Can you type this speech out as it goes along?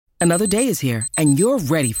Another day is here, and you're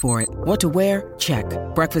ready for it. What to wear? Check.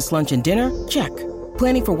 Breakfast, lunch, and dinner? Check.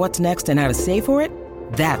 Planning for what's next and how to save for it?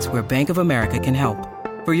 That's where Bank of America can help.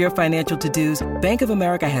 For your financial to-dos, Bank of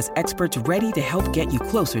America has experts ready to help get you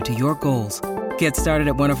closer to your goals. Get started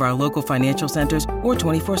at one of our local financial centers or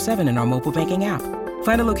 24/7 in our mobile banking app.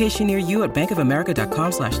 Find a location near you at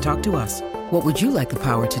bankofamerica.com/talktous. What would you like the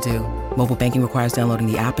power to do? Mobile banking requires downloading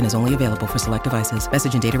the app and is only available for select devices.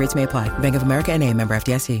 Message and data rates may apply. Bank of America N.A., member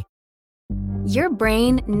FDIC. Your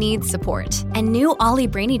brain needs support, and new Ollie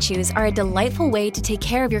Brainy Chews are a delightful way to take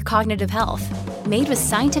care of your cognitive health. Made with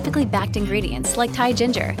scientifically backed ingredients like Thai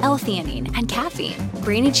ginger, L-theanine, and caffeine,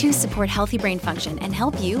 Brainy Chews support healthy brain function and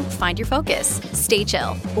help you find your focus, stay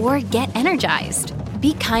chill, or get energized.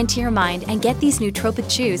 Be kind to your mind and get these nootropic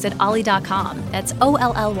chews at ollie.com. That's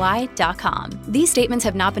OLLY.com. These statements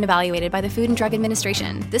have not been evaluated by the Food and Drug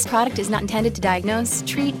Administration. This product is not intended to diagnose,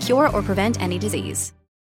 treat, cure, or prevent any disease.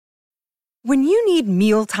 When you need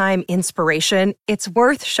mealtime inspiration, it's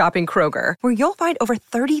worth shopping Kroger, where you'll find over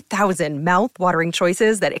 30,000 mouth-watering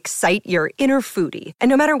choices that excite your inner foodie. And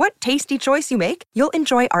no matter what tasty choice you make, you'll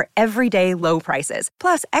enjoy our everyday low prices,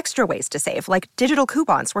 plus extra ways to save, like digital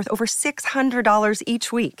coupons worth over $600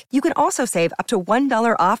 each week. You can also save up to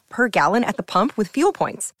 $1 off per gallon at the pump with fuel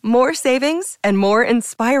points. More savings and more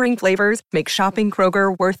inspiring flavors make shopping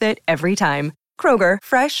Kroger worth it every time. Kroger,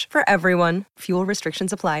 fresh for everyone. Fuel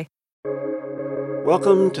restrictions apply.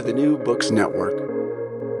 Welcome to the New Books Network.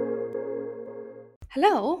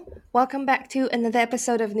 Hello, welcome back to another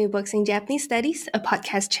episode of New Books in Japanese Studies, a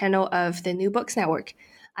podcast channel of the New Books Network.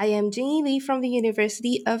 I am Jinyi Lee from the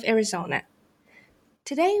University of Arizona.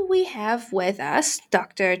 Today we have with us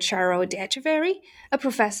Dr. Charo Dietcheverry, a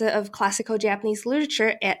professor of classical Japanese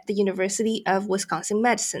literature at the University of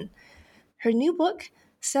Wisconsin-Madison. Her new book,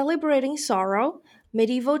 Celebrating Sorrow,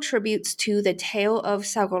 Medieval Tributes to the Tale of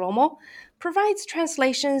Sagoromo, provides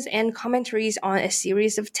translations and commentaries on a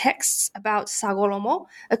series of texts about Sagoromo,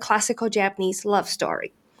 a classical Japanese love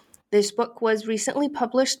story. This book was recently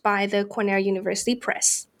published by the Cornell University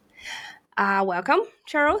Press. Welcome,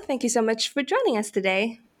 Charo. Thank you so much for joining us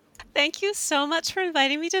today. Thank you so much for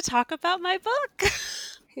inviting me to talk about my book.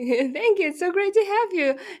 Thank you. It's so great to have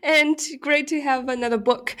you, and great to have another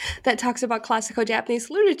book that talks about classical Japanese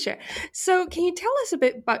literature. So can you tell us a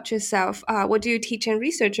bit about yourself? What do you teach and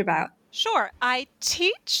research about? Sure. I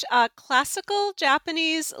teach classical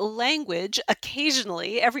Japanese language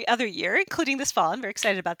occasionally every other year, including this fall. I'm very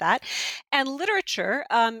excited about that. And literature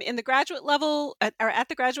in the graduate level, or at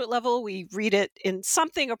the graduate level, we read it in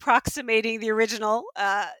something approximating the original,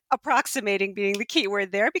 approximating being the key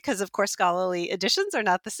word there, because of course scholarly editions are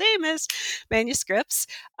not the same as manuscripts.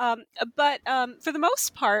 But for the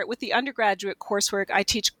most part, with the undergraduate coursework, I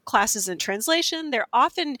teach classes in translation. They're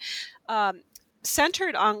often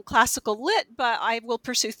centered on classical lit, but I will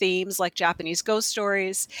pursue themes like Japanese ghost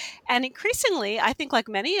stories. And increasingly, I think like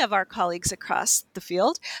many of our colleagues across the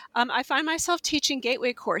field, I find myself teaching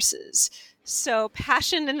gateway courses. So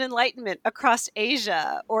Passion and Enlightenment Across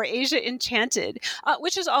Asia, or Asia Enchanted,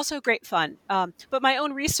 which is also great fun. But my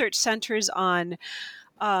own research centers on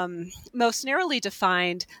most narrowly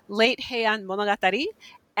defined late Heian monogatari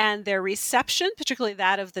and their reception, particularly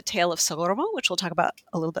that of the tale of Sagoromo, which we'll talk about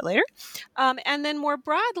a little bit later. And then more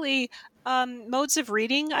broadly, modes of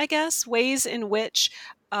reading, I guess, ways in which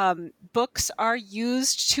books are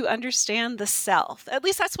used to understand the self. At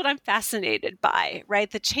least that's what I'm fascinated by, right?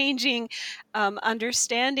 The changing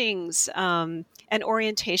understandings and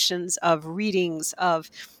orientations of readings of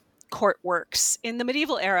court works in the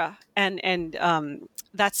medieval era. And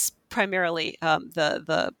that's primarily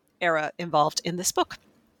the era involved in this book.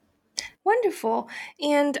 Wonderful.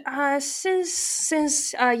 And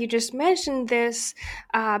since you just mentioned this,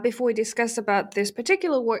 before we discuss about this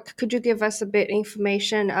particular work, could you give us a bit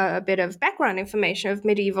of background information of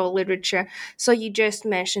medieval literature? So you just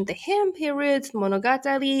mentioned the Heian period,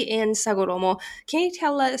 Monogatari, and Sagoromo. Can you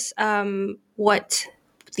tell us what's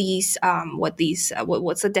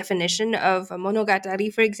the definition of a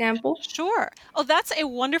monogatari, for example? Sure. Oh, that's a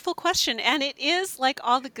wonderful question. And it is, like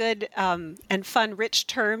all the good and fun, rich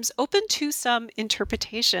terms, open to some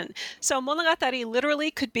interpretation. So monogatari literally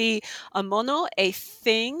could be a mono, a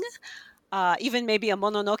thing, even maybe a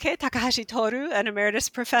mononoke. Takahashi Toru, an emeritus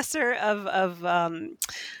professor of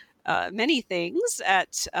many things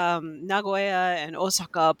at Nagoya and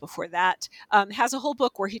Osaka before that, has a whole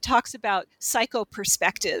book where he talks about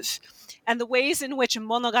psycho-perspective and the ways in which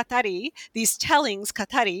monogatari, these tellings,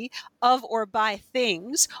 katari, of or by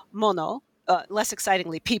things, mono, less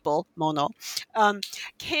excitingly, people, mono,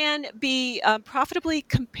 can be profitably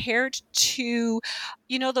compared to,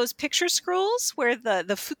 those picture scrolls where the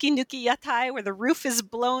fukinuki yatai, where the roof is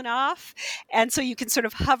blown off. And so you can sort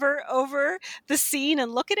of hover over the scene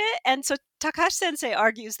and look at it. And so Takahashi Sensei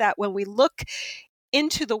argues that when we look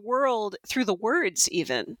into the world through the words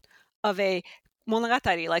even of a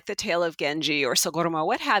monogatari like the tale of Genji or Sagoromo,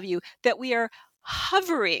 what have you, that we are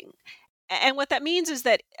hovering. And what that means is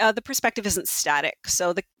that the perspective isn't static.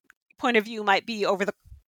 So the point of view might be over the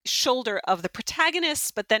shoulder of the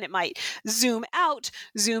protagonist, but then it might zoom out,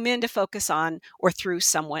 zoom in to focus on or through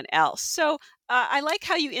someone else. So I like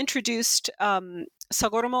how you introduced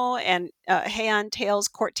Sagoromo and Heian tales,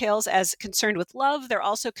 court tales, as concerned with love. They're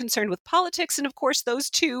also concerned with politics. And of course, those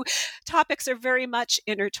two topics are very much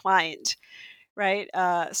intertwined, right?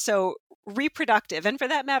 So reproductive, and for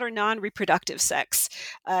that matter, non-reproductive sex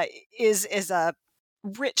is a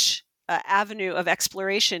rich avenue of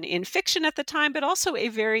exploration in fiction at the time, but also a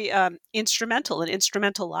very instrumental and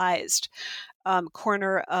instrumentalized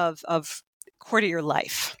corner of courtier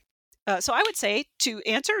life. So I would say, to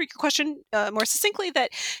answer your question more succinctly,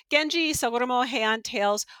 that Genji, Sagoromo, Heian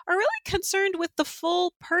tales are really concerned with the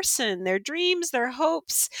full person, their dreams, their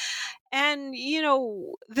hopes, and,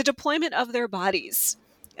 the deployment of their bodies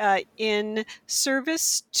in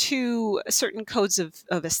service to certain codes of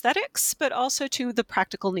aesthetics, but also to the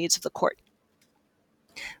practical needs of the court.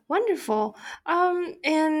 Wonderful.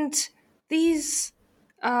 And these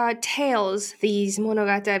tales, these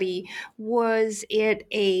monogatari, was it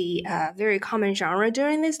a very common genre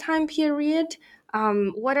during this time period?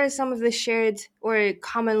 What are some of the shared or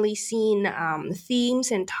commonly seen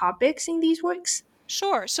themes and topics in these works?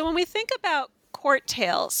 Sure. So when we think about court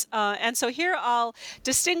tales, and so here I'll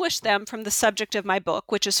distinguish them from the subject of my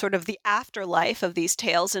book, which is sort of the afterlife of these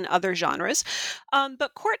tales in other genres.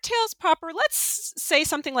 But court tales proper, let's say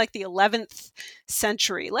something like the 11th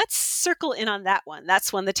century. Let's circle in on that one.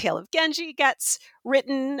 That's when the tale of Genji gets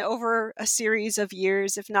written over a series of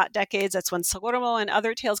years, if not decades. That's when Sagoromo and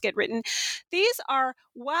other tales get written. These are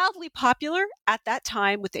wildly popular at that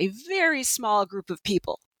time with a very small group of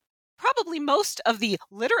people. Probably most of the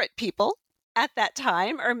literate people at that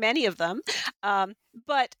time, or many of them,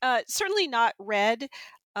 but certainly not read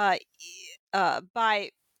by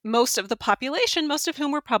most of the population, most of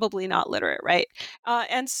whom were probably not literate, right?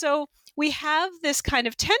 And so we have this kind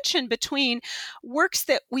of tension between works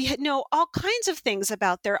that we know all kinds of things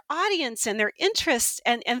about their audience and their interests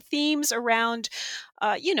and themes around,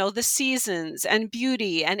 the seasons and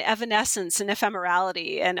beauty and evanescence and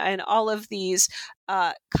ephemerality and all of these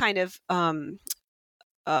kind of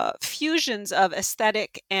fusions of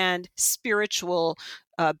aesthetic and spiritual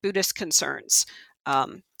Buddhist concerns,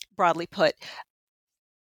 broadly put,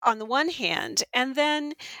 on the one hand. And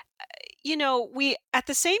then, we at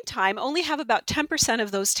the same time only have about 10%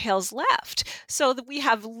 of those tales left. So that we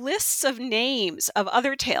have lists of names of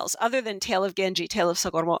other tales other than Tale of Genji, Tale of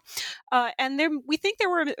Sagoromo. And we think there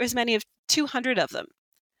were as many as 200 of them.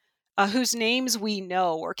 Whose names we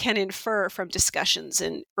know or can infer from discussions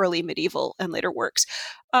in early medieval and later works.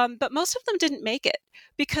 But most of them didn't make it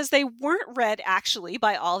because they weren't read actually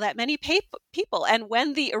by all that many people. And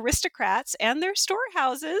when the aristocrats and their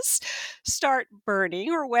storehouses start burning,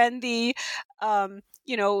 or when the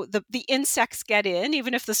insects get in,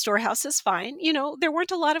 even if the storehouse is fine, there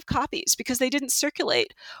weren't a lot of copies because they didn't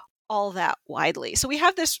circulate all that widely. So we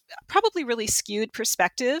have this probably really skewed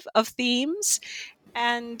perspective of themes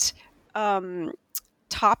and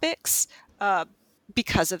topics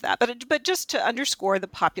because of that. But just to underscore the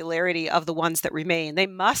popularity of the ones that remain, they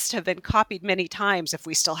must have been copied many times if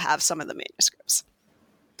we still have some of the manuscripts.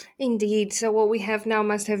 Indeed. So what we have now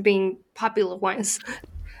must have been popular ones.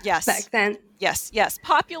 Yes. Back then. Yes.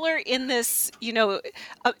 Popular in this,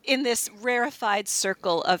 in this rarefied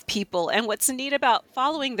circle of people. And what's neat about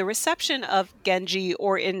following the reception of Genji,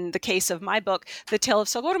 or in the case of my book, The Tale of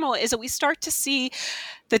Sagoromo, is that we start to see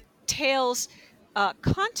the tale's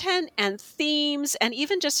content and themes, and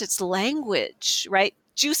even just its language, right?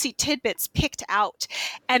 Juicy tidbits picked out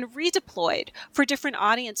and redeployed for different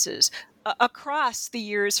audiences across the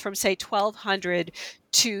years from, say, 1200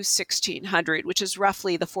 to 1600, which is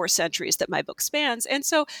roughly the 4 centuries that my book spans. And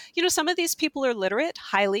so, some of these people are literate,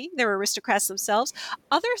 highly. They're aristocrats themselves.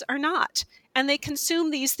 Others are not. And they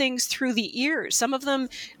consume these things through the ears. Some of them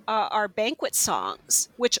are banquet songs,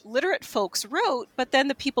 which literate folks wrote, but then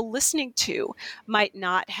the people listening to might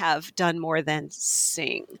not have done more than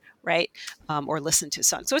sing, right? Or listen to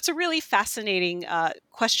songs. So it's a really fascinating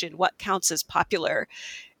question, what counts as popular?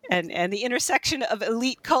 And the intersection of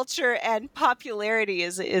elite culture and popularity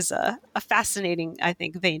is a fascinating, I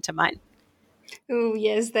think, vein to mine. Oh,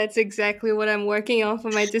 yes, that's exactly what I'm working on for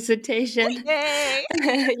my dissertation. Yay!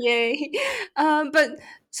 Yay. But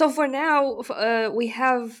so for now, we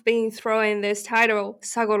have been throwing this title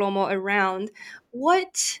Sagoromo around.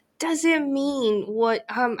 What does it mean? What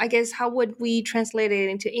I guess how would we translate it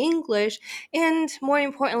into English? And more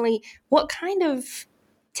importantly, what kind of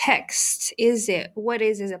text is it? What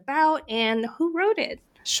is it about? And who wrote it?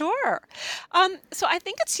 Sure. So I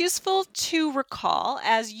think it's useful to recall,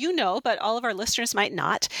 as you know, but all of our listeners might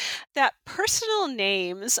not, that personal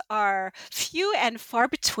names are few and far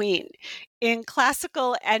between in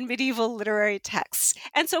classical and medieval literary texts.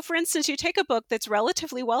 And so, for instance, you take a book that's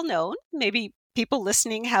relatively well known, maybe people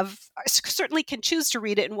listening have certainly can choose to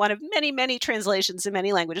read it in one of many, many translations in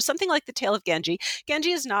many languages, something like The Tale of Genji.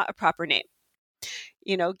 Genji is not a proper name.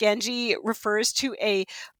 Genji refers to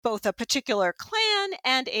both a particular clan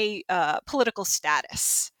and a political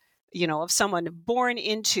status, of someone born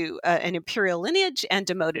into an imperial lineage and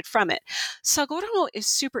demoted from it. Sagoromo is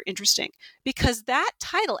super interesting because that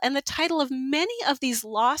title and the title of many of these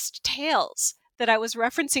lost tales that I was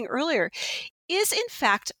referencing earlier is in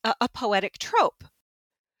fact a poetic trope.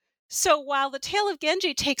 So while the tale of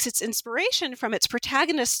Genji takes its inspiration from its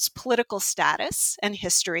protagonist's political status and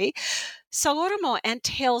history, Sagoromo and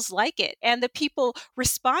tales like it, and the people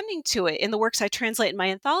responding to it in the works I translate in my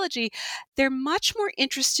anthology, they're much more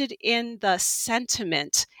interested in the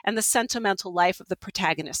sentiment and the sentimental life of the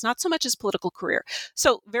protagonist, not so much his political career.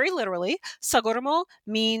 So very literally, Sagoromo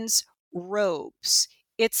means robes.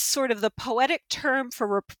 It's sort of the poetic term for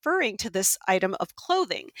referring to this item of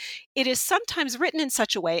clothing. It is sometimes written in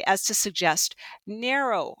such a way as to suggest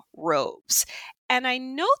narrow robes. And I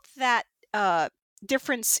note that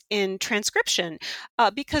difference in transcription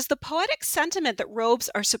because the poetic sentiment that robes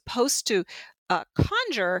are supposed to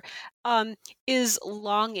conjure is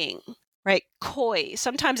longing, right? Koi.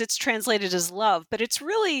 Sometimes it's translated as love, but it's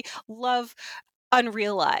really love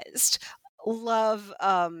unrealized, love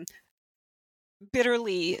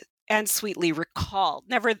bitterly and sweetly recalled,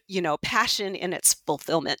 never, passion in its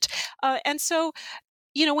fulfillment. And so,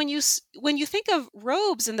 when you think of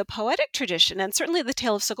robes in the poetic tradition, and certainly the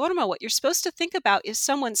tale of Sagoromo, what you're supposed to think about is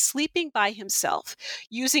someone sleeping by himself,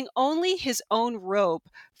 using only his own robe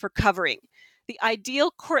for covering. The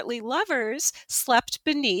ideal courtly lovers slept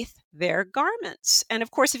beneath their garments. And of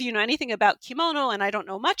course, if you know anything about kimono, and I don't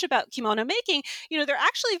know much about kimono making, they're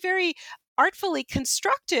actually very artfully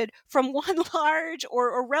constructed from one large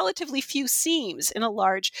or relatively few seams in a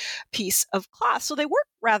large piece of cloth. So they work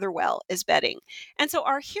rather well as bedding. And so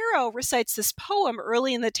our hero recites this poem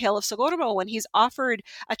early in the tale of Sagoromo when he's offered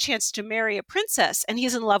a chance to marry a princess and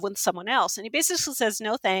he's in love with someone else. And he basically says,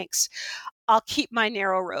 no thanks, I'll keep my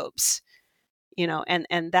narrow robes,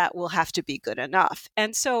 and that will have to be good enough.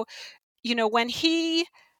 And so, when he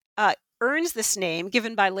earns this name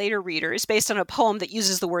given by later readers based on a poem that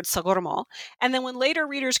uses the word Sagoromo. And then when later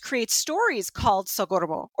readers create stories called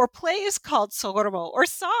Sagoromo, or plays called Sagoromo, or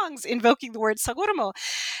songs invoking the word Sagoromo,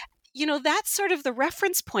 that's sort of the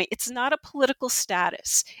reference point. It's not a political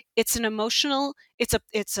status. It's an emotional,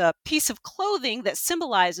 it's a piece of clothing that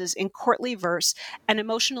symbolizes in courtly verse an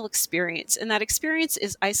emotional experience. And that experience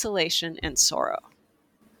is isolation and sorrow.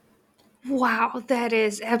 Wow, that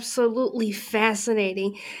is absolutely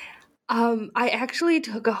fascinating. I actually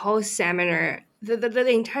took a whole seminar. The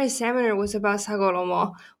entire seminar was about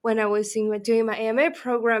Sagoromo when I was doing my AMA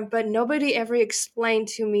program, but nobody ever explained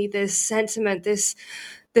to me this sentiment, this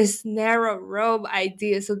narrow robe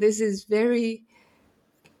idea. So this is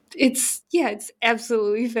it's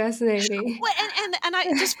absolutely fascinating. Well, and I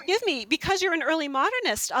just forgive me because you're an early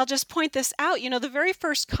modernist. I'll just point this out. The very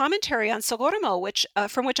first commentary on Sagoromo, which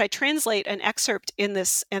from which I translate an excerpt in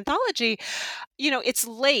this anthology, it's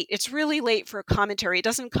late. It's really late for a commentary. It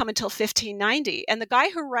doesn't come until 1590. And the guy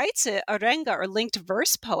who writes it, a renga or linked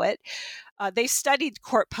verse poet, they studied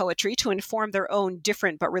court poetry to inform their own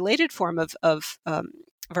different but related form of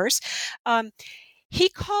verse. He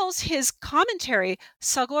calls his commentary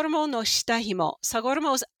Sagoromo no shitahimo,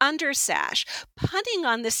 Sagoromo's undersash, punning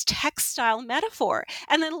on this textile metaphor.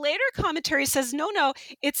 And then later commentary says, no,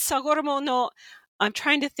 it's Sagoromo no, I'm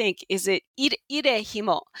trying to think, is it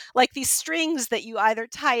irehimo, like these strings that you either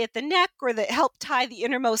tie at the neck or that help tie the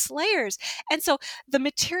innermost layers. And so the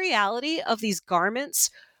materiality of these garments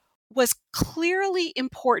was clearly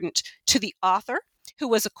important to the author, who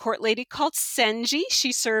was a court lady called Senji.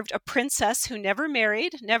 She served a princess who never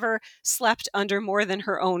married, never slept under more than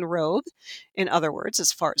her own robe, in other words,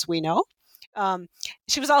 as far as we know.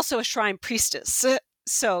 She was also a shrine priestess.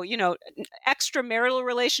 So, extramarital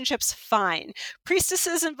relationships, fine.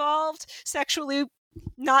 Priestesses involved sexually,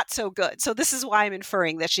 not so good. So this is why I'm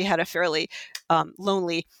inferring that she had a fairly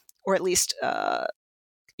lonely, or at least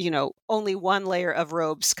only one layer of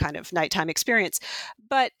robes kind of nighttime experience.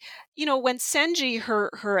 But, when Senji,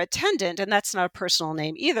 her attendant, and that's not a personal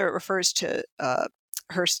name either, it refers to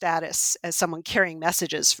her status as someone carrying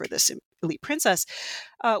messages for this elite princess.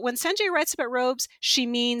 When Senji writes about robes, she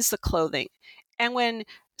means the clothing. And when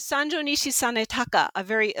Sanjo Nishi Sanetaka, a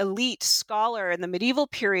very elite scholar in the medieval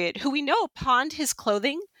period, who we know pawned his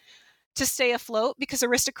clothing to stay afloat because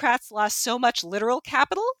aristocrats lost so much literal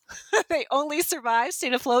capital, they only survived,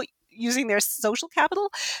 stayed afloat using their social capital,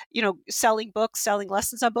 selling books, selling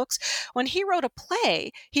lessons on books. When he wrote a play,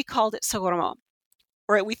 he called it Sagoromo,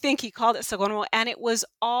 or we think he called it Sagoromo, and it was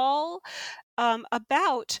all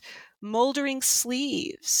about moldering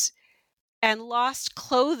sleeves and lost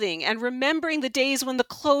clothing and remembering the days when the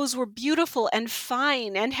clothes were beautiful and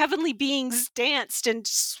fine and heavenly beings danced and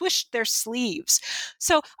swished their sleeves.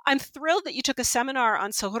 So I'm thrilled that you took a seminar on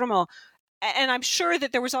Sagoromo, and I'm sure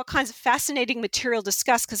that there was all kinds of fascinating material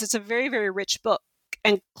discussed because it's a very, very rich book,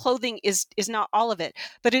 and clothing is not all of it,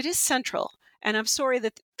 but it is central. And I'm sorry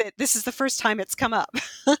that this is the first time it's come up.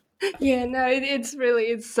 Yeah, no, it's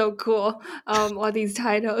so cool. All these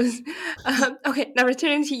titles. Okay, now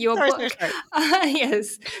returning to your book. Sorry.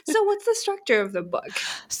 Yes. So, what's the structure of the book?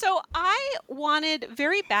 So, I wanted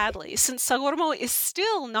very badly, since Sagoromo is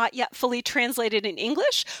still not yet fully translated in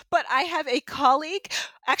English, but I have a colleague.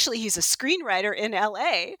 Actually, he's a screenwriter in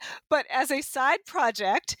LA, but as a side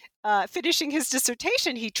project, finishing his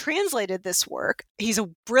dissertation, he translated this work. He's a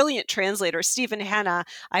brilliant translator, Stephen Hanna.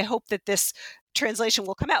 I hope that this translation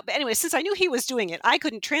will come out. But anyway, since I knew he was doing it, I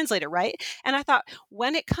couldn't translate it, right? And I thought,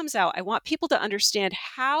 when it comes out, I want people to understand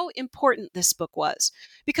how important this book was,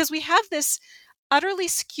 because we have this utterly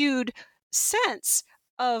skewed sense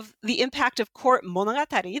of the impact of court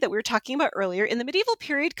monogatari that we were talking about earlier in the medieval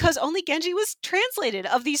period, because only Genji was translated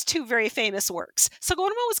of these two very famous works.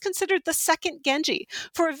 Sagoromo was considered the second Genji.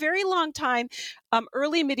 For a very long time,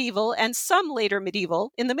 early medieval and some later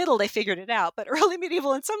medieval, in the middle they figured it out, but early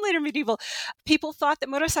medieval and some later medieval, people thought that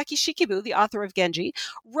Murasaki Shikibu, the author of Genji,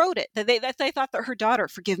 wrote it. That they thought that her daughter,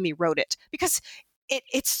 wrote it, because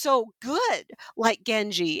it's so good, like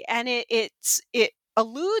Genji, and it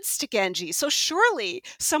alludes to Genji. So surely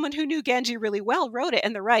someone who knew Genji really well wrote it.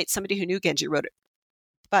 And they're right, somebody who knew Genji wrote it,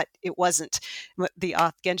 but it wasn't the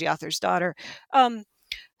Genji author's daughter.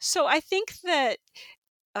 So I think that,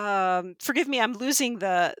 forgive me, I'm losing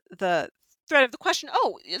the thread of the question.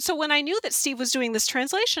 Oh, so when I knew that Steve was doing this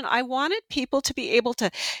translation, I wanted people to be able to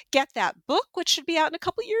get that book, which should be out in a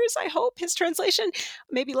couple years, I hope, his translation,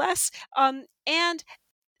 maybe less, and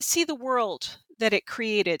see the world that it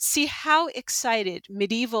created, see how excited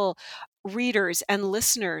medieval readers and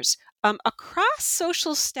listeners across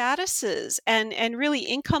social statuses and really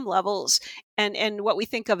income levels and what we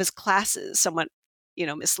think of as classes, somewhat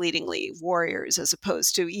misleadingly warriors, as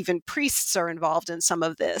opposed to even priests are involved in some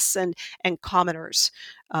of this, and commoners,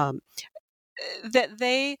 that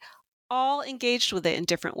they all engaged with it in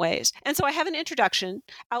different ways. And so I have an introduction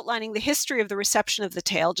outlining the history of the reception of the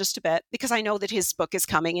tale just a bit, because I know that his book is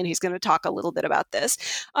coming and he's going to talk a little bit about this.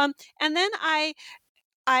 And then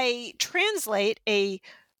I translate a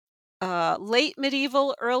late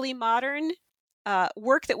medieval, early modern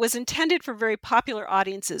work that was intended for very popular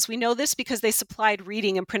audiences. We know this because they supplied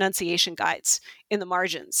reading and pronunciation guides in the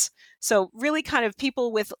margins. So really kind of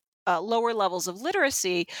people with lower levels of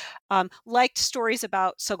literacy liked stories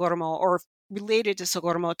about Sagoromo or related to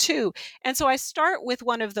Sagoromo too. And so I start with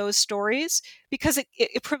one of those stories because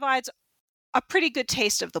it provides a pretty good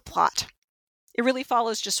taste of the plot. It really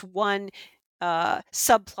follows just one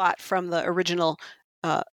subplot from the original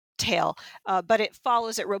tale, but it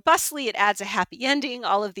follows it robustly. It adds a happy ending,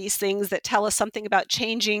 all of these things that tell us something about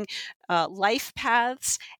changing life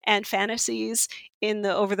paths and fantasies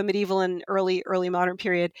over the medieval and early modern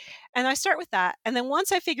period. And I start with that. And then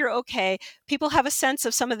once I figure, okay, people have a sense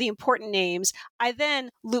of some of the important names, I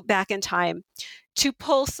then loop back in time to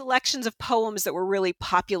pull selections of poems that were really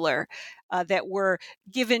popular, that were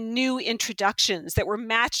given new introductions, that were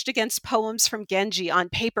matched against poems from Genji on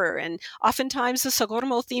paper. And oftentimes the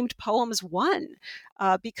Sagoromo-themed poems won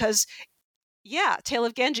because, Tale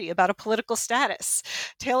of Genji, about a political status.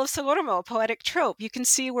 Tale of Sagoromo, a poetic trope. You can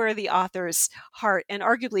see where the author's heart and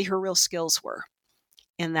arguably her real skills were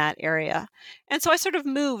in that area. And so I sort of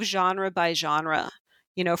move genre by genre,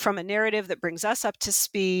 from a narrative that brings us up to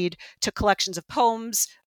speed to collections of poems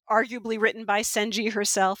arguably written by Senji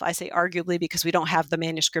herself. I say arguably because we don't have the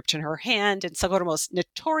manuscript in her hand, and Sagoromo's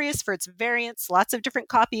notorious for its variants, lots of different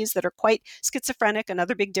copies that are quite schizophrenic,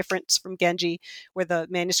 another big difference from Genji, where the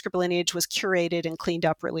manuscript lineage was curated and cleaned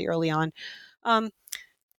up really early on.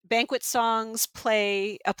 Banquet songs,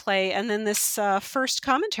 a play, and then this first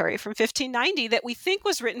commentary from 1590 that we think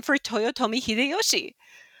was written for Toyotomi Hideyoshi.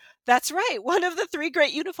 That's right, one of the three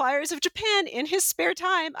great unifiers of Japan in his spare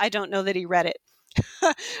time. I don't know that he read it.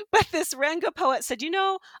 But this Renga poet said,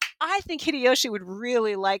 I think Hideyoshi would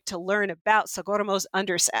really like to learn about Sagoromo's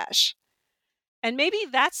undersash. And maybe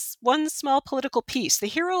that's one small political piece. The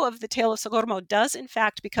hero of the tale of Sagoromo does, in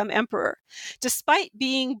fact, become emperor. Despite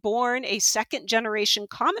being born a second-generation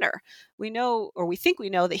commoner, we know, or we think we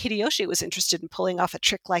know, that Hideyoshi was interested in pulling off a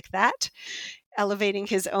trick like that, elevating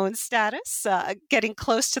his own status, getting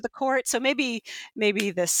close to the court. So maybe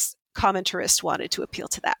this commentarist wanted to appeal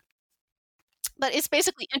to that. But it's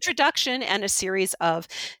basically introduction and a series of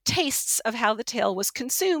tastes of how the tale was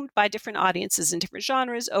consumed by different audiences in different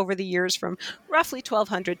genres over the years from roughly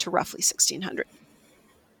 1200 to roughly 1600.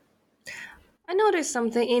 I noticed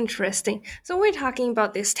something interesting. So we're talking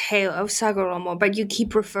about this tale of Sagoromo, but you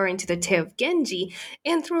keep referring to the tale of Genji.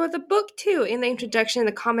 And throughout the book too, in the introduction,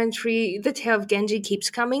 the commentary, the tale of Genji keeps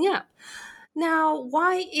coming up. Now,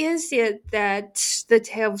 why is it that the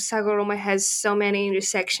tale of Sagoromo has so many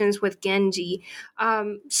intersections with Genji?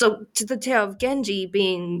 So the tale of Genji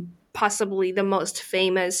being possibly the most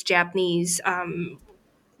famous Japanese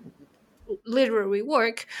literary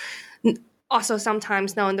work, also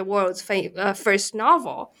sometimes known the world's first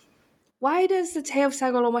novel. Why does the tale of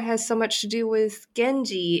Sagoromo have so much to do with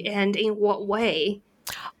Genji, and in what way?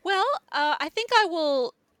 Well, I think I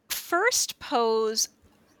will first pose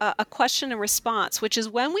a question and response, which is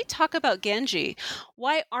when we talk about Genji,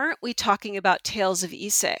 why aren't we talking about Tales of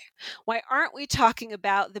Ise? Why aren't we talking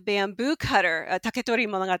about the bamboo cutter, Taketori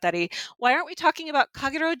Monogatari? Why aren't we talking about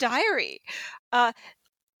Kagero Diary?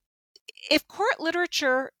 If court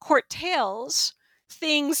literature, court tales,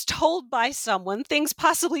 things told by someone, things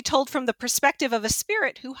possibly told from the perspective of a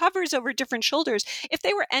spirit who hovers over different shoulders, if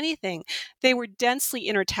they were anything, they were densely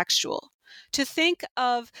intertextual. To think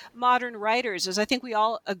of modern writers, as I think we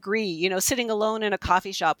all agree, sitting alone in a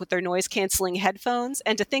coffee shop with their noise-canceling headphones,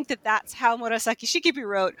 and to think that that's how Murasaki Shikibu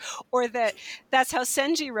wrote, or that that's how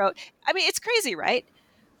Senji wrote. I mean, it's crazy, right?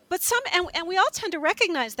 But and we all tend to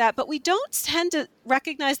recognize that, but we don't tend to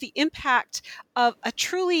recognize the impact of a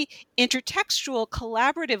truly intertextual,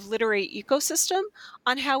 collaborative literary ecosystem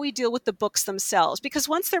on how we deal with the books themselves. Because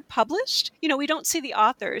once they're published, we don't see the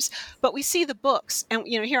authors, but we see the books. And,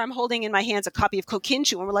 here I'm holding in my hands a copy of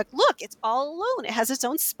Kokinju, and we're like, look, it's all alone. It has its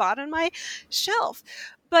own spot on my shelf.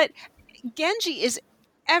 But Genji is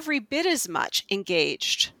every bit as much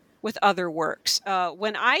engaged with other works.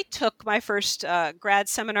 When I took my first grad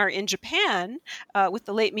seminar in Japan with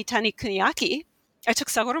the late Mitani Kuniaki, I took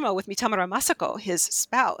Sagoromo with Mitamura Masako, his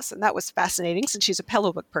spouse, and that was fascinating since she's a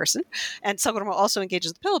pillow book person, and Sagoromo also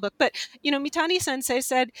engages the pillow book. But, Mitani Sensei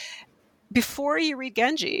said, before you read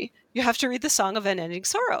Genji, you have to read the Song of Unending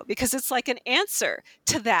Sorrow, because it's like an answer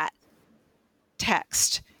to that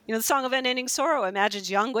text. The Song of Unending Sorrow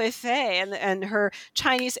imagines Yang Guifei and her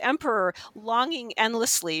Chinese emperor longing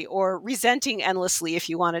endlessly or resenting endlessly, if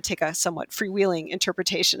you want to take a somewhat freewheeling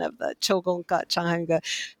interpretation of the Chogonka Changhanga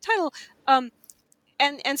title.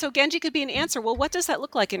 And so Genji could be an answer. Well, what does that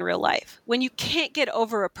look like in real life? When you can't get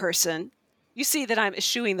over a person, you see that I'm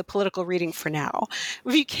eschewing the political reading for now.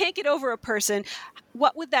 If you can't get over a person,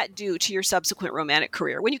 what would that do to your subsequent romantic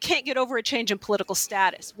career? When you can't get over a change in political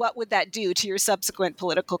status, what would that do to your subsequent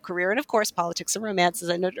political career? And of course, politics and romance, as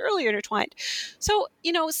I noted earlier, intertwined. So,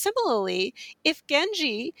 similarly, if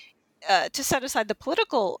Genji, to set aside the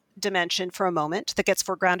political dimension for a moment that gets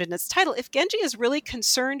foregrounded in its title, if Genji is really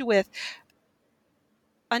concerned with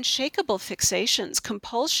unshakable fixations,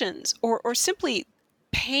 compulsions, or simply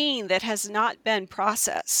pain that has not been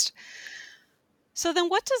processed. So then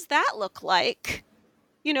what does that look like?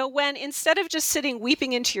 When instead of just sitting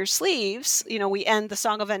weeping into your sleeves, we end the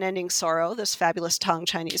Song of Unending Sorrow, this fabulous Tang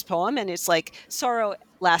Chinese poem, and it's like sorrow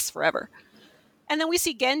lasts forever. And then we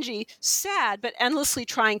see Genji sad, but endlessly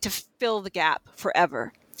trying to fill the gap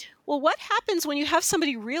forever. Well, what happens when you have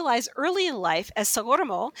somebody realize early in life, as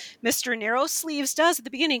Sagoromo, Mr. Narrow Sleeves does at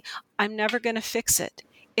the beginning, I'm never going to fix it.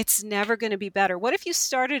 It's never going to be better. What if you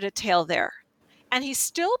started a tale there? And he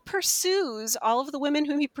still pursues all of the women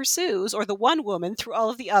whom he pursues, or the one woman through all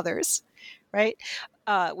of the others, right?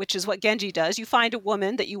 Which is what Genji does. You find a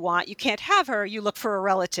woman that you want. You can't have her. You look for a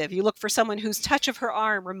relative. You look for someone whose touch of her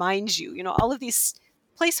arm reminds you, all of these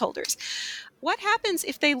placeholders. What happens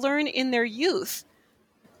if they learn in their youth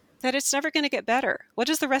that it's never going to get better. What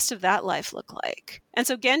does the rest of that life look like? And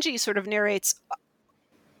so Genji sort of narrates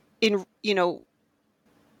in,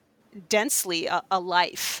 densely a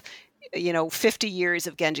life, 50 years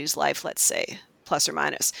of Genji's life, let's say, plus or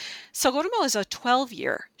minus. Sagoromo is a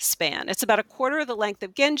 12-year span. It's about a quarter of the length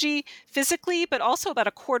of Genji physically, but also about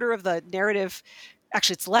a quarter of the narrative.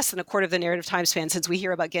 Actually, it's less than a quarter of the narrative time span, since we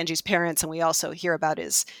hear about Genji's parents and we also hear about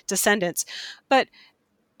his descendants. But,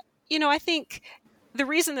 I think the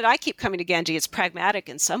reason that I keep coming to Genji is pragmatic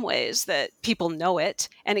in some ways, that people know it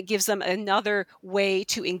and it gives them another way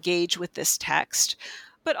to engage with this text.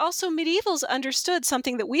 But also medievals understood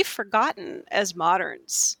something that we've forgotten as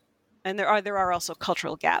moderns. And there are also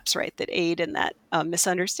cultural gaps, right, that aid in that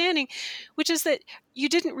misunderstanding, which is that you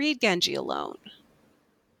didn't read Genji alone.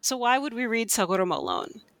 So why would we read Sagoromo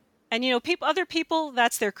alone? And, other people,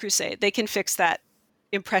 that's their crusade. They can fix that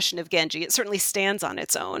impression of Genji. It certainly stands on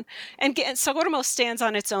its own. And Sagoromo stands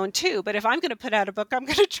on its own too. But if I'm going to put out a book, I'm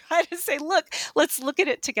going to try to say, look, let's look at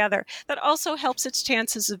it together. That also helps its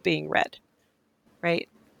chances of being read, right?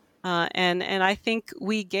 And I think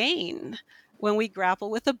we gain when we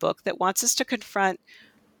grapple with a book that wants us to confront,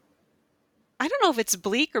 I don't know if it's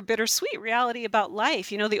bleak or bittersweet reality about life.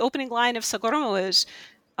 The opening line of Sagoromo is,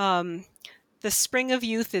 the spring of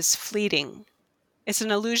youth is fleeting. It's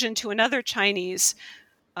an allusion to another Chinese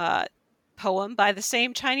poem by the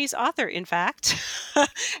same Chinese author, in fact,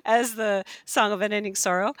 as the Song of Unending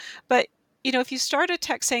Sorrow. But, if you start a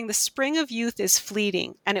text saying the spring of youth is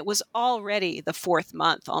fleeting, and it was already the 4th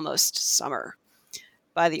month, almost summer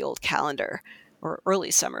by the old calendar, or early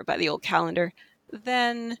summer by the old calendar,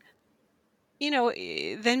 then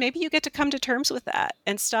maybe you get to come to terms with that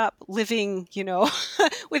and stop living,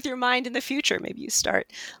 with your mind in the future. Maybe you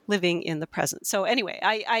start living in the present. So anyway,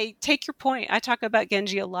 I take your point. I talk about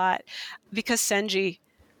Genji a lot because Senji,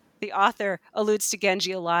 the author, alludes to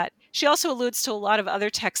Genji a lot. She also alludes to a lot of other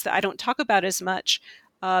texts that I don't talk about as much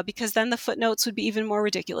because then the footnotes would be even more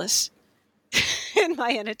ridiculous in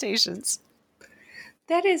my annotations.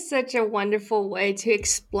 That is such a wonderful way to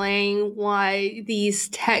explain why these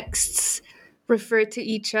texts refer to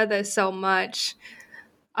each other so much.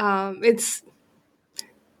 It's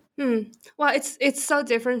so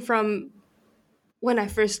different from when I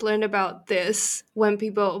first learned about this, when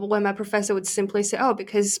my professor would simply say, "Oh,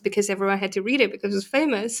 because everyone had to read it because it was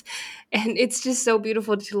famous," and it's just so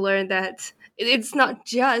beautiful to learn that it's not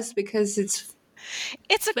just because it's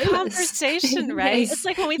a famous conversation, right? Yes. It's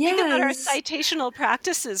like when we think about our citational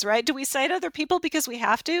practices, right? Do we cite other people because we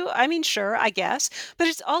have to? I mean, sure, I guess. But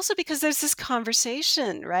it's also because there's this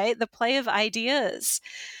conversation, right? The play of ideas.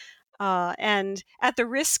 And at the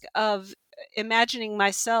risk of imagining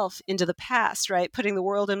myself into the past, right? Putting the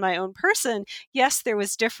world in my own person, yes, there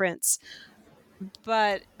was difference.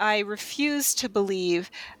 But I refuse to believe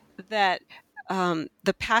that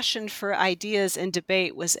the passion for ideas and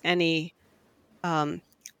debate was any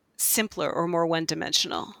simpler or more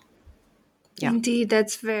one-dimensional. Yeah. Indeed,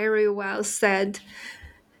 that's very well said.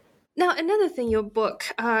 Now, another thing your book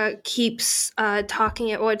keeps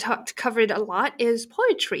covered a lot is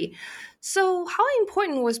poetry. So, how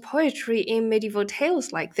important was poetry in medieval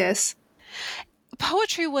tales like this?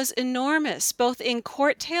 Poetry was enormous, both in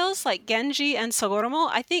court tales like Genji and Sagoromo.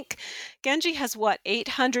 I think Genji has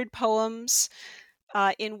 800 poems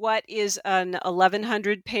in what is an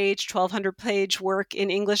 1,100-page, 1,200-page work in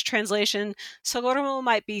English translation. Sagoromo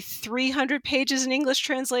might be 300 pages in English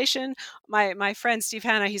translation. My friend Steve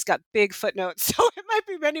Hanna, he's got big footnotes, so it might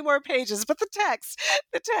be many more pages. But the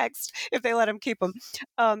text, if they let him keep them,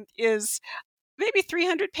 is maybe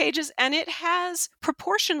 300 pages, and it has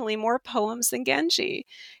proportionally more poems than Genji.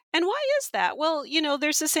 And why is that? Well,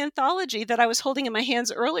 there's this anthology that I was holding in my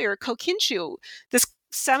hands earlier, Kokinshū, this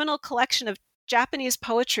seminal collection of Japanese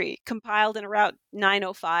poetry compiled in around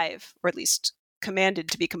 905, or at least commanded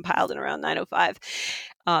to be compiled in around 905,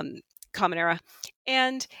 Common Era.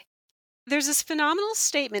 And there's this phenomenal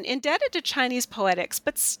statement indebted to Chinese poetics,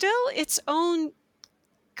 but still its own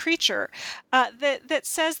creature, that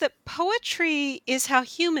says that poetry is how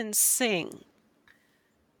humans sing,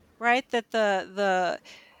 right? That the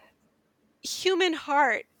human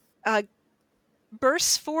heart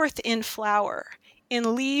bursts forth in flower,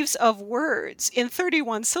 in leaves of words, in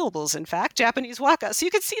 31 syllables, in fact, Japanese waka. So you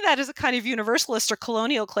could see that as a kind of universalist or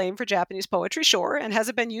colonial claim for Japanese poetry, sure. And has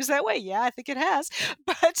it been used that way? Yeah, I think it has.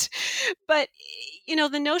 But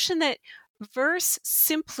the notion that verse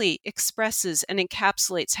simply expresses and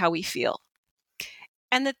encapsulates how we feel.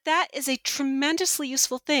 And that is a tremendously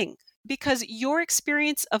useful thing, because your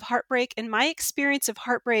experience of heartbreak and my experience of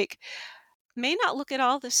heartbreak may not look at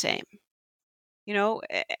all the same.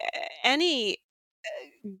 Any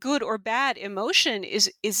good or bad emotion is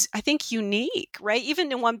I think unique, right?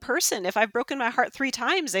 Even in one person, if I've broken my heart 3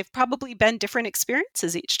 times, they've probably been different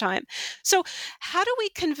experiences each time. So how do we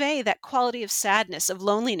convey that quality of sadness, of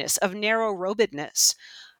loneliness, of narrow-robedness?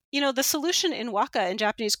 The solution in waka in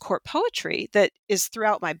Japanese court poetry that is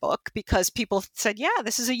throughout my book, because people said, yeah,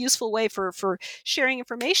 this is a useful way for sharing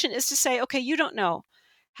information, is to say, okay, you don't know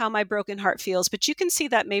how my broken heart feels, but you can see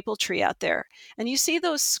that maple tree out there, and you see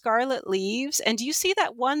those scarlet leaves, and do you see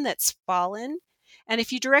that one that's fallen? And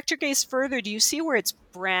if you direct your gaze further, do you see where it's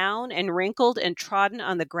brown and wrinkled and trodden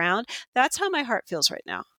on the ground? That's how my heart feels right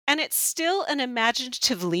now. And it's still an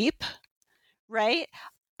imaginative leap, right?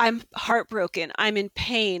 I'm heartbroken, I'm in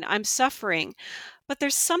pain, I'm suffering. But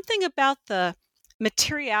there's something about the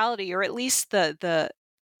materiality, or at least the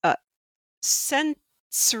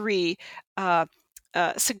sensory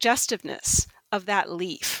suggestiveness of that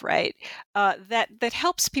leaf, right? That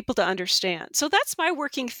helps people to understand. So that's my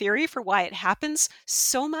working theory for why it happens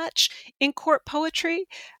so much in court poetry.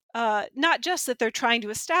 Not just that they're trying to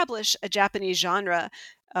establish a Japanese genre,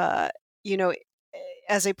 you know,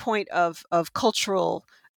 as a point of cultural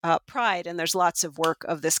pride, and there's lots of work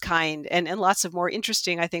of this kind, and lots of more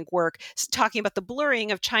interesting, I think, work talking about the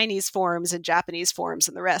blurring of Chinese forms and Japanese forms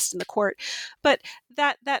and the rest in the court. But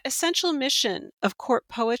that essential mission of court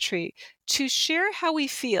poetry to share how we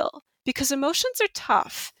feel, because emotions are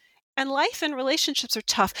tough and life and relationships are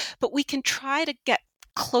tough, but we can try to get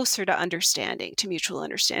closer to understanding, to mutual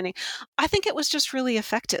understanding. I think it was just really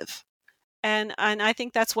effective. And I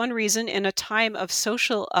think that's one reason, in a time of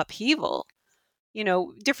social upheaval,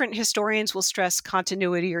 different historians will stress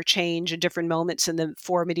continuity or change in different moments in the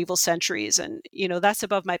 4 medieval centuries. And, that's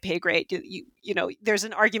above my pay grade. There's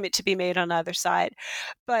an argument to be made on either side.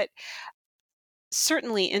 But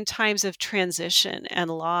certainly in times of transition and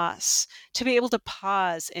loss, to be able to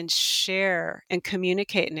pause and share and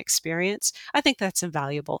communicate an experience, I think that's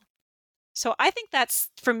invaluable. So I think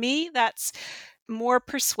for me, that's more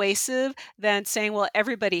persuasive than saying, well,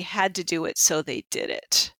 everybody had to do it, so they did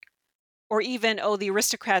it. Or even, the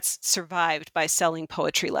aristocrats survived by selling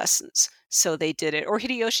poetry lessons, so they did it. Or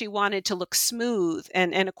Hideyoshi wanted to look smooth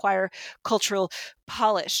and acquire cultural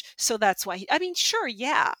polish, so that's why sure,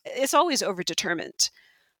 yeah, it's always overdetermined.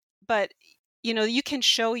 But, you can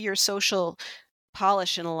show your social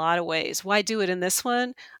polish in a lot of ways. Why do it in this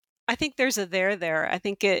one? I think there's a there. I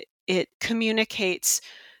think it communicates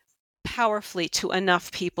powerfully to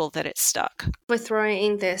enough people that it's stuck. We're throwing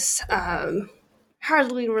in this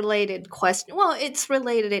hardly related question. Well, it's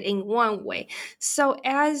related in one way. So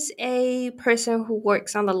as a person who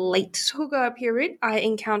works on the late Tokugawa period, I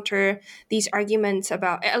encounter these arguments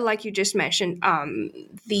about, like you just mentioned,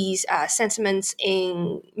 these sentiments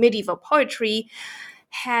in medieval poetry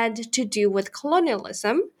had to do with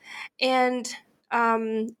colonialism. And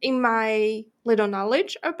in my little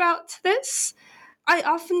knowledge about this, I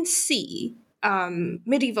often see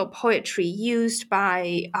medieval poetry used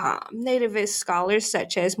by nativist scholars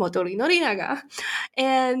such as Motori Norinaga,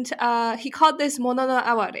 and he called this mono no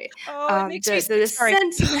aware. It makes me the sorry.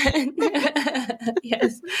 Sentiment.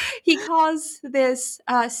 Yes, he calls this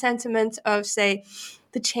sentiment of, say,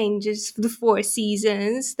 the changes, the 4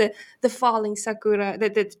 seasons, the falling sakura,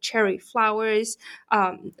 the cherry flowers,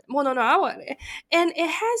 mono no aware, and it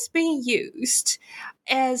has been used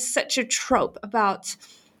as such a trope about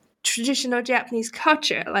traditional Japanese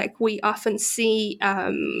culture. Like, we often see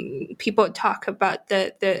people talk about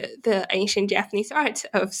the ancient Japanese art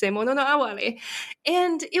of, say, mono no aware,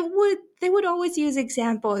 and they would always use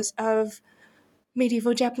examples of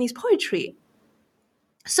medieval Japanese poetry.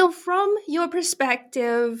 So from your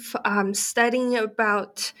perspective, studying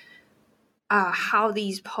about how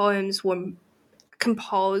these poems were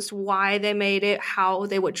composed, why they made it, how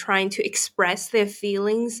they were trying to express their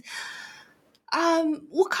feelings,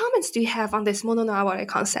 what comments do you have on this mono no aware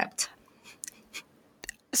concept?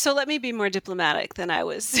 So let me be more diplomatic than I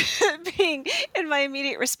was being in my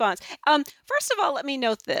immediate response. First of all, let me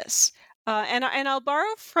note this. And I'll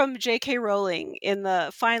borrow from J.K. Rowling in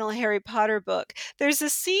the final Harry Potter book. There's a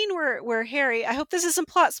scene where Harry, I hope this isn't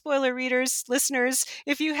plot spoiler, readers, listeners.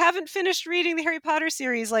 If you haven't finished reading the Harry Potter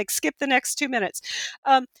series, skip the next 2 minutes.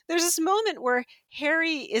 There's this moment where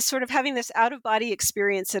Harry is sort of having this out-of-body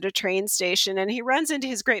experience at a train station, and he runs into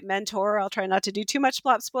his great mentor. I'll try not to do too much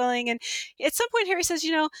plot spoiling. And at some point, Harry says,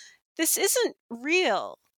 this isn't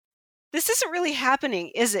real. This isn't really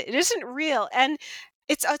happening, is it? It isn't real. And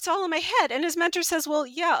it's all in my head. And his mentor says, well,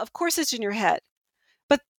 yeah, of course it's in your head.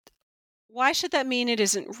 But why should that mean it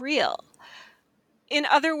isn't real? In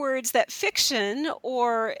other words, that fiction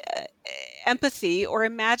or empathy or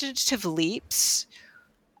imaginative leaps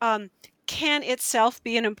can itself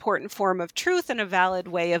be an important form of truth and a valid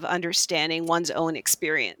way of understanding one's own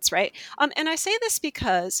experience, right? And I say this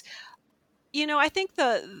because, I think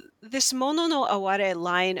this Mono no Aware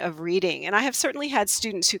line of reading, and I have certainly had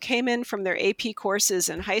students who came in from their AP courses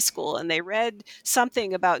in high school and they read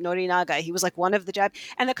something about Norinaga. He was like one of the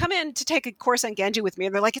and they'll come in to take a course on Genji with me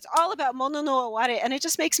and they're like, it's all about Mono no Aware, and it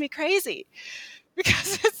just makes me crazy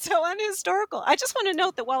because it's so unhistorical. I just want to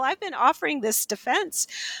note that while I've been offering this defense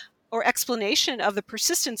or explanation of the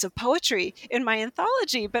persistence of poetry in my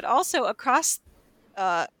anthology, but also across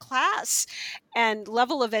class and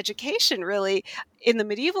level of education, really, in the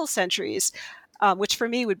medieval centuries, which for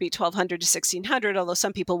me would be 1200 to 1600, although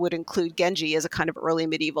some people would include Genji as a kind of early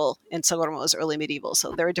medieval and Sagoromo as early medieval.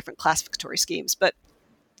 So there are different classificatory schemes. But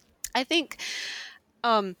I think,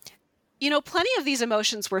 plenty of these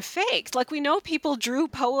emotions were faked. Like, we know people drew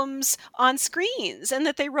poems on screens and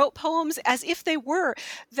that they wrote poems as if they were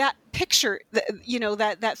that picture,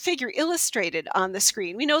 that figure illustrated on the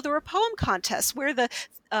screen. We know there were poem contests where the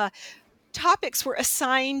topics were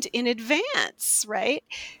assigned in advance, right?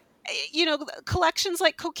 Collections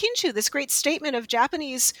like Kokinchu, this great statement of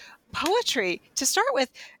Japanese poetry to start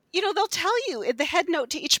with, they'll tell you in the head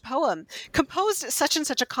note to each poem, composed at such and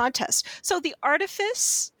such a contest. So the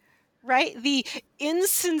artifice, right? The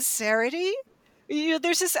insincerity.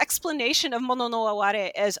 There's this explanation of Mono no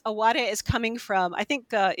Aware as Aware is coming from, I think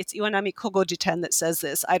it's Iwanami Kogojiten that says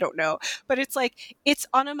this, I don't know. But it's like, it's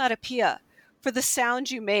onomatopoeia for the sound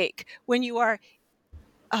you make when you are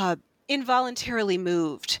involuntarily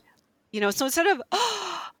moved. So instead of,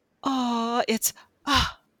 it's,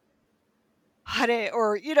 hare,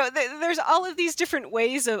 or, there's all of these different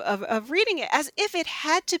ways of reading it as if it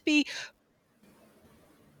had to be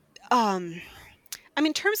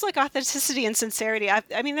terms like authenticity and sincerity,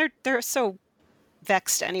 they're so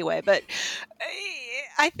vexed anyway, but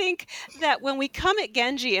I think that when we come at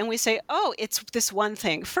Genji and we say, oh, it's this one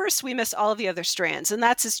thing, first we miss all of the other strands, and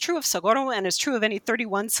that's as true of Sagoromo and as true of any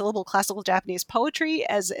 31-syllable classical Japanese poetry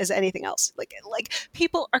as anything else. Like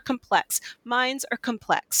people are complex, minds are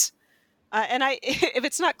complex. And if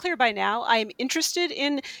it's not clear by now, I am interested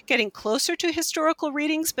in getting closer to historical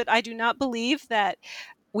readings, but I do not believe that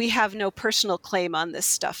we have no personal claim on this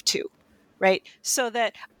stuff too, right? So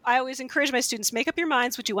that I always encourage my students, make up your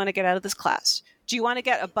minds what you want to get out of this class. Do you want to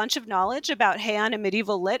get a bunch of knowledge about Heian and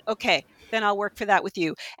medieval lit? Okay, then I'll work for that with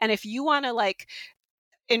you. And if you want to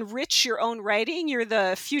enrich your own writing, you're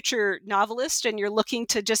the future novelist and you're looking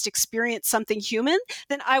to just experience something human,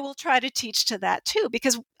 then I will try to teach to that too,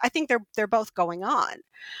 because I think they're both going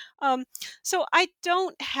on. So I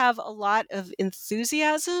don't have a lot of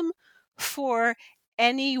enthusiasm for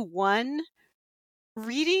any one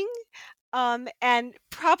reading. And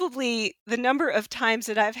probably the number of times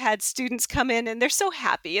that I've had students come in and they're so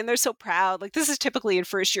happy and they're so proud. Like, this is typically in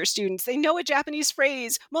first year students. They know a Japanese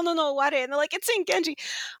phrase, Mono no Aware, and they're like, it's in Genji.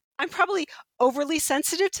 I'm probably overly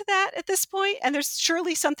sensitive to that at this point, and there's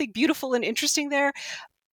surely something beautiful and interesting there.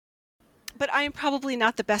 But I am probably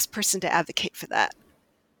not the best person to advocate for that.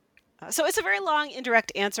 So it's a very long,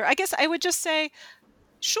 indirect answer. I guess I would just say,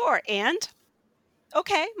 sure, and?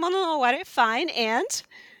 Okay, Mono no Aware, fine, and?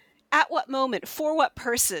 At what moment, for what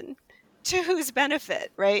person, to whose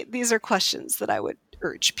benefit, right? These are questions that I would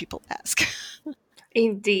urge people to ask.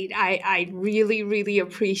 Indeed, I really, really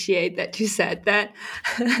appreciate that you said that.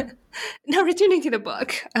 Now, returning to the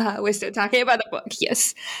book, we're still talking about the book,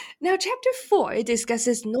 yes. Now, chapter 4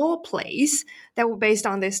 discusses no plays that were based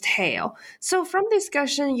on this tale. So from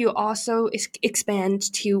discussion, you also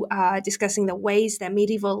expand to discussing the ways that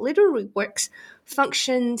medieval literary works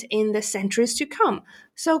functioned in the centuries to come.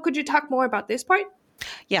 So could you talk more about this part?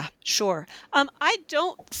 Yeah, sure. I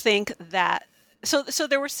don't think that So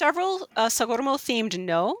there were several Sagoromo-themed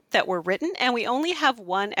no that were written, and we only have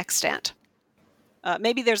one extant.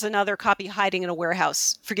 Maybe there's another copy hiding in a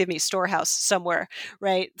warehouse, storehouse somewhere,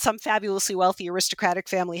 right? Some fabulously wealthy aristocratic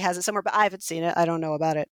family has it somewhere, but I haven't seen it. I don't know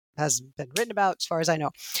about it. It hasn't been written about as far as I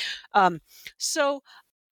know. So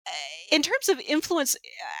in terms of influence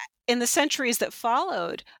in the centuries that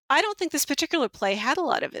followed, I don't think this particular play had a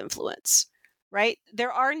lot of influence, right?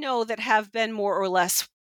 There are no that have been more or less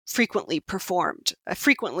frequently performed,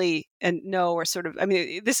 frequently and no, or sort of,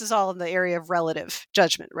 this is all in the area of relative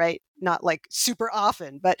judgment, right? Not like super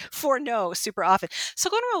often, but for no, super often.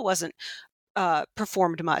 Sagoromo wasn't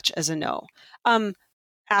performed much as a no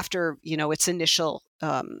after, its initial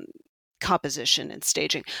composition and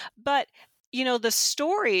staging. But the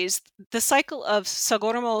stories, the cycle of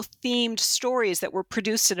Sagoromo-themed stories that were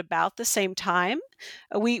produced at about the same time,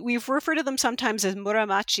 we've referred to them sometimes as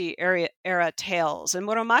Muromachi era tales. And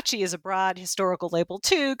Muromachi is a broad historical label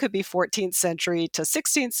too, could be 14th century to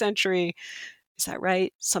 16th century. Is that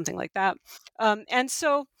right? Something like that. And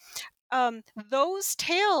so those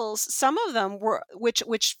tales, some of them were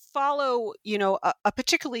which follow, a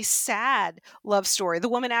particularly sad love story. The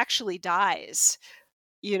woman actually dies,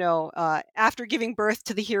 after giving birth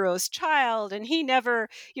to the hero's child, and he never,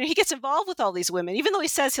 he gets involved with all these women, even though he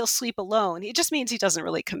says he'll sleep alone. It just means he doesn't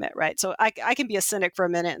really commit, right? So I can be a cynic for a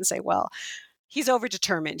minute and say, well, he's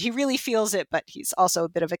overdetermined. He really feels it, but he's also a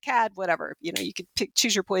bit of a cad. Whatever, you could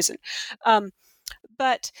choose your poison.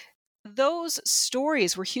 But those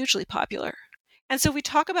stories were hugely popular. And so we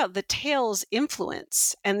talk about the tale's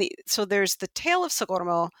influence. So there's the tale of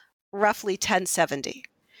Sagoromo, roughly 1070,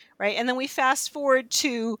 right? And then we fast forward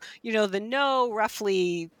to, the No,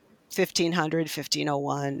 roughly 1500,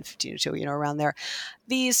 1501, 1502, around there.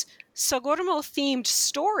 These Sagoromo-themed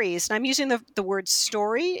stories, and I'm using the word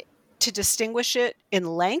story to distinguish it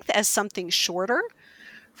in length as something shorter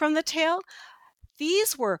from the tale.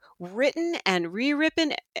 These were written and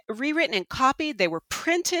rewritten and copied. They were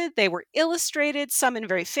printed. They were illustrated, some in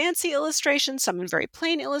very fancy illustrations, some in very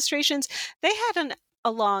plain illustrations. They had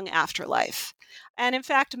a long afterlife. And in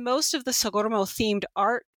fact, most of the Sagoromo-themed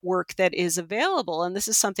artwork that is available, and this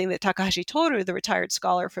is something that Takahashi Toru, the retired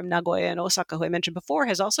scholar from Nagoya and Osaka, who I mentioned before,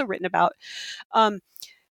 has also written about,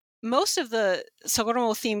 most of the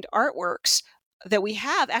Sagoromo-themed artworks that we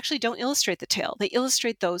have actually don't illustrate the tale. They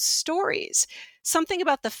illustrate those stories. Something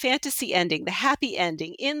about the fantasy ending, the happy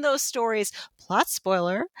ending in those stories, plot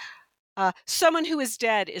spoiler, someone who is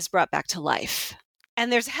dead is brought back to life.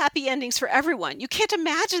 And there's happy endings for everyone. You can't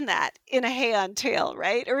imagine that in a Heian tale,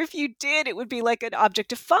 right? Or if you did, it would be like an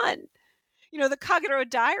object of fun. The Kagero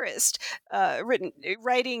diarist,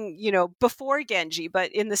 writing, before Genji,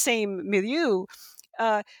 but in the same milieu,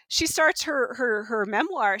 she starts her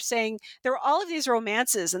memoir saying there are all of these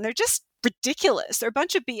romances and they're just ridiculous. They're a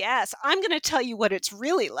bunch of BS. I'm going to tell you what it's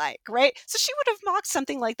really like, right? So she would have mocked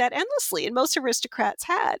something like that endlessly, and most aristocrats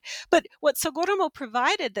had. But what Sagoromo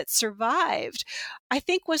provided that survived, I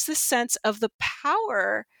think, was this sense of the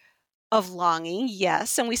power of longing,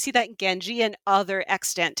 yes, and we see that in Genji and other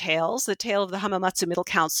extant tales, the tale of the Hamamatsu middle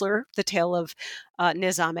counselor, the tale of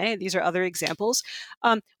Nezame, these are other examples.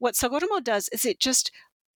 What Sagoromo does is it just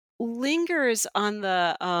lingers on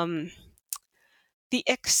the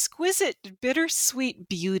exquisite, bittersweet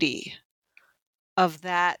beauty of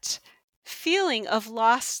that feeling of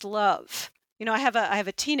lost love. I have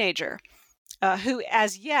a teenager who,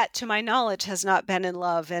 as yet, to my knowledge, has not been in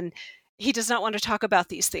love, and he does not want to talk about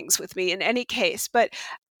these things with me in any case. But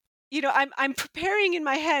I'm preparing in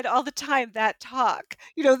my head all the time that talk.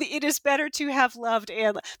 It is better to have loved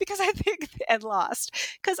and lost, because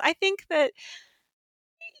I think that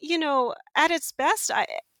at its best, I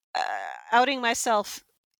outing myself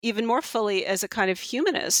even more fully as a kind of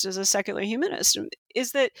humanist, as a secular humanist,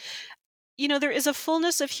 is that there is a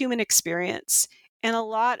fullness of human experience and a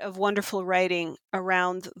lot of wonderful writing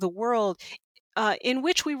around the world in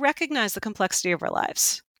which we recognize the complexity of our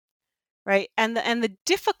lives, right? And the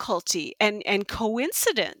difficulty and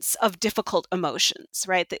coincidence of difficult emotions,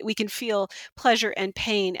 right? That we can feel pleasure and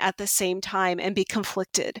pain at the same time and be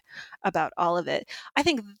conflicted about all of it. I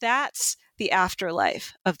think that's the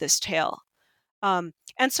afterlife of this tale. And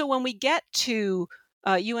so when we get to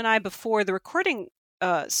you and I, before the recording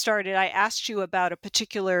started, I asked you about a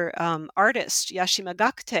particular artist, Yashima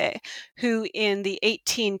Gakute, who in the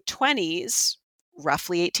 1820s,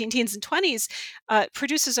 roughly 18 teens and 20s,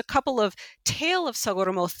 produces a couple of Tale of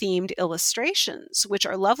Sagoromo-themed illustrations, which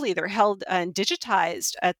are lovely. They're held and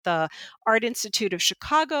digitized at the Art Institute of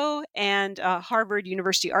Chicago and Harvard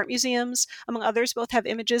University Art Museums, among others. Both have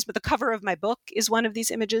images, but the cover of my book is one of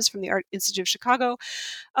these images from the Art Institute of Chicago.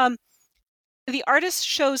 The artist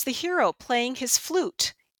shows the hero playing his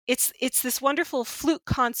flute. It's this wonderful flute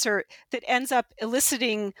concert that ends up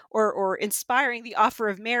eliciting or inspiring the offer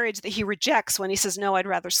of marriage that he rejects when he says, "No, I'd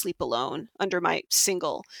rather sleep alone under my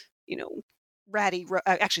single, ratty robe."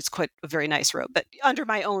 Actually, it's quite a very nice robe, but under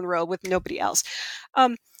my own robe with nobody else.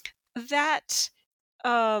 That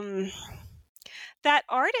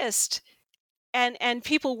artist and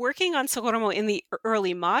people working on Sagoromo in the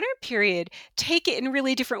early modern period take it in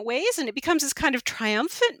really different ways, and it becomes this kind of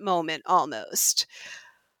triumphant moment almost.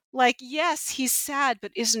 Like, yes, he's sad,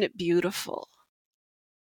 but isn't it beautiful?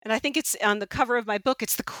 And I think it's on the cover of my book,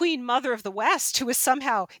 it's the Queen Mother of the West who is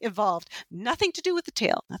somehow involved. Nothing to do with the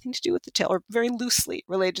tale, or very loosely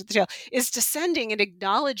related to the tale, is descending and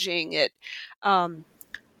acknowledging it.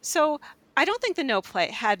 So I don't think the No play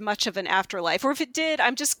had much of an afterlife, or if it did,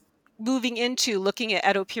 I'm just moving into looking at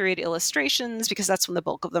Edo period illustrations, because that's when the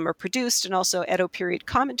bulk of them are produced, and also Edo period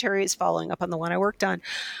commentaries following up on the one I worked on.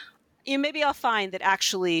 Maybe I'll find that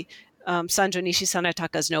actually Sanjo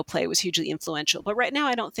Nishi-Sanetaka's No play was hugely influential. But right now,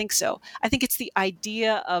 I don't think so. I think it's the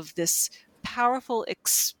idea of this powerful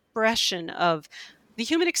expression of the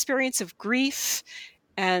human experience of grief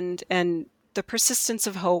and the persistence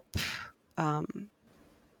of hope, in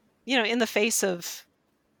the face of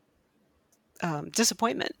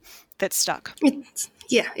disappointment that stuck.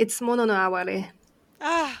 It's Mono no Aware.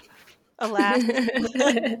 Alas.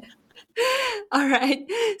 All right.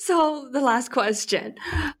 So the last question.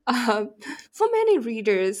 For many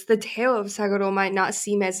readers, the tale of Saguro might not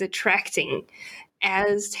seem as attracting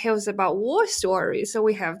as tales about war stories. So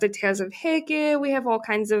we have the tales of Hege, we have all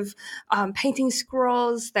kinds of painting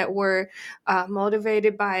scrolls that were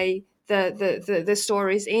motivated by the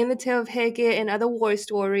stories in the tale of Hege and other war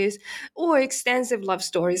stories, or extensive love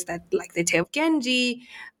stories that like the tale of Genji.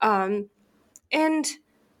 And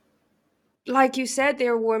like you said,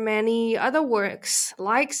 there were many other works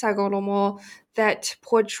like Sagoromo that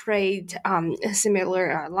portrayed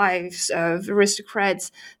similar lives of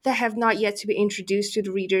aristocrats that have not yet to be introduced to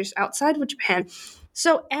the readers outside of Japan.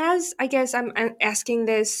 So as I guess I'm asking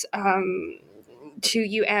this to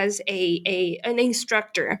you as an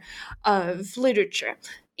instructor of literature,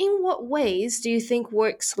 in what ways do you think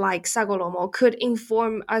works like Sagoromo could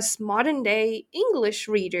inform us modern-day English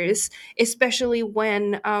readers, especially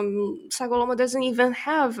when Sagoromo doesn't even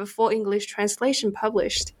have a full English translation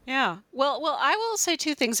published? Yeah. Well, I will say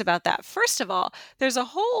two things about that. First of all, there's a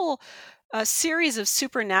whole series of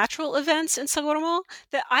supernatural events in Sagoromo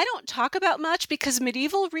that I don't talk about much because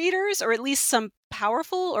medieval readers, or at least some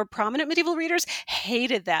powerful or prominent medieval readers,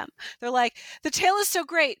 hated them. They're like, the tale is so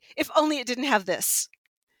great, if only it didn't have this.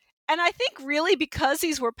 And I think really because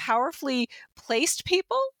these were powerfully placed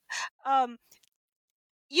people,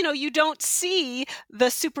 you don't see the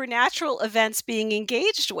supernatural events being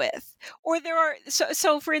engaged with. Or there are,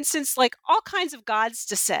 so for instance, like all kinds of gods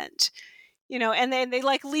descend. And then they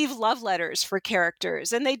like leave love letters for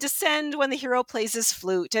characters, and they descend when the hero plays his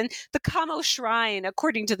flute. And the Kamo shrine,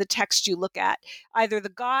 according to the text you look at, either the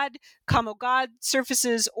Kamo god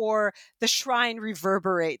surfaces, or the shrine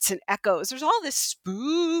reverberates and echoes. There's all this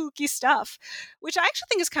spooky stuff, which I actually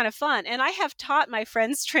think is kind of fun. And I have taught my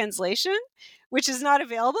friend's translation, which is not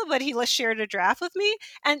available, but he shared a draft with me.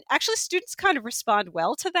 And actually students kind of respond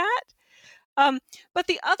well to that. But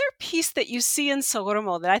the other piece that you see in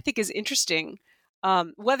Sagoromo that I think is interesting,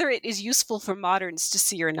 whether it is useful for moderns to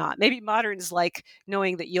see or not, maybe moderns like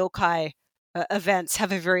knowing that yokai events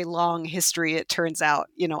have a very long history, it turns out,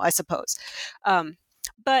 I suppose.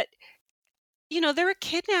 But there are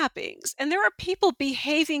kidnappings, and there are people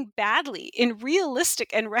behaving badly in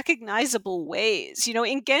realistic and recognizable ways.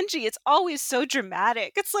 In Genji, it's always so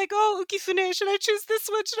dramatic. It's like, oh, Ukifune, should I choose this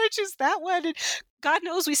one? Should I choose that one? And God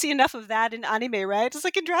knows we see enough of that in anime, right? It's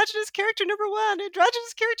like androgynous character number 1,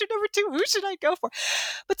 androgynous character number 2. Who should I go for?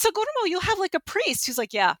 But Sagoromo, you'll have like a priest who's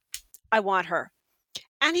like, yeah, I want her.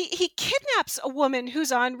 And he kidnaps a woman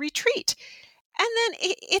who's on retreat. And then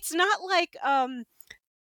it's not like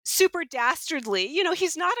super dastardly.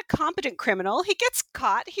 He's not a competent criminal. He gets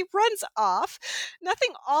caught. He runs off.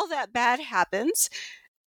 Nothing all that bad happens.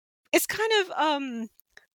 It's kind of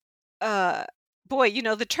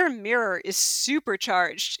the term mirror is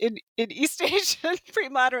supercharged in East Asian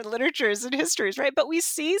pre-modern literatures and histories, right? But we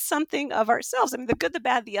see something of ourselves. I mean, the good, the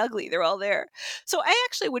bad, the ugly, they're all there. So I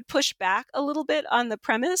actually would push back a little bit on the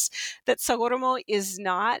premise that Sagoromo is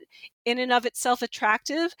not in and of itself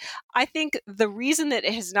attractive. I think the reason that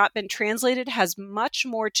it has not been translated has much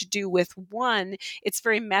more to do with, one, its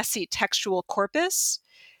very messy textual corpus.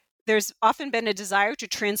 There's often been a desire to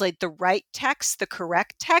translate the right text, the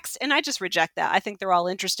correct text, and I just reject that. I think they're all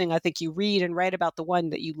interesting. I think you read and write about the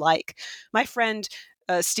one that you like. My friend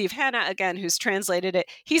Steve Hanna, again, who's translated it,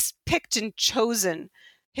 he's picked and chosen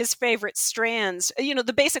his favorite strands.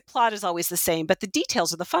 The basic plot is always the same, but the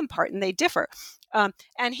details are the fun part, and they differ.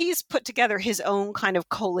 And he's put together his own kind of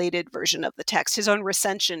collated version of the text, his own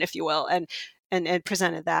recension, if you will, and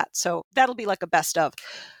presented that. So that'll be like a best of.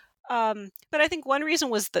 But I think one reason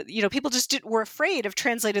was that, people just were afraid of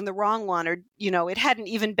translating the wrong one, or, it hadn't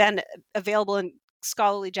even been available in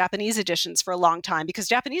scholarly Japanese editions for a long time because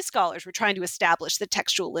Japanese scholars were trying to establish the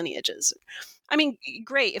textual lineages. I mean,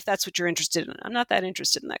 great if that's what you're interested in. I'm not that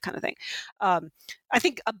interested in that kind of thing. I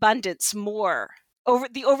think abundance more.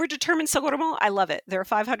 The overdetermined Sagoromo, I love it. There are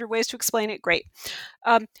 500 ways to explain it. Great.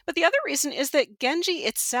 But the other reason is that Genji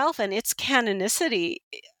itself and its canonicity,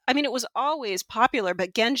 I mean, it was always popular,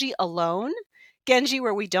 but Genji alone, Genji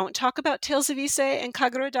where we don't talk about Tales of Ise and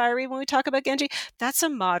Kagero Diary when we talk about Genji, that's a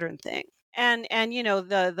modern thing. And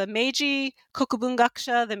the Meiji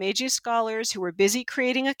Kokubungakusha, the Meiji scholars who were busy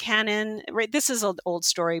creating a canon, right? This is an old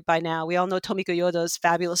story by now. We all know Tomiko Yoda's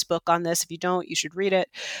fabulous book on this. If you don't, you should read it.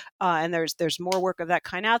 And there's more work of that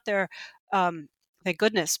kind out there. Thank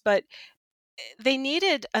goodness. But they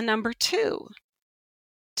needed a number two.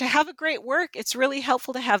 To have a great work, it's really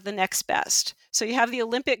helpful to have the next best. So you have the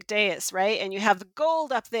Olympic dais, right? And you have the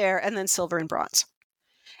gold up there and then silver and bronze.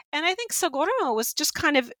 And I think Sagoromo was just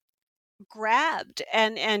kind of grabbed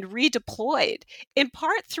and redeployed, in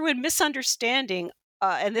part through a misunderstanding,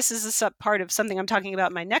 and this is a part of something I'm talking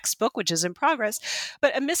about in my next book, which is in progress,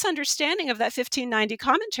 but a misunderstanding of that 1590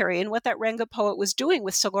 commentary and what that Renga poet was doing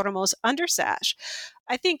with Sagoromo's undersash.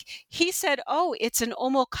 I think he said, oh, it's an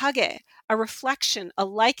omokage, a reflection, a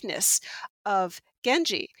likeness of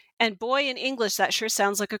Genji. And boy, in English, that sure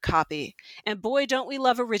sounds like a copy. And boy, don't we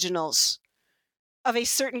love originals of a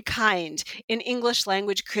certain kind in English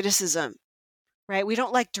language criticism, right? We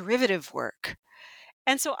don't like derivative work.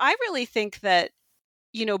 And so I really think that,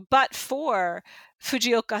 but for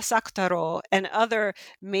Fujioka Sakutaro and other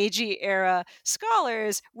Meiji era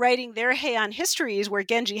scholars writing their Heian histories where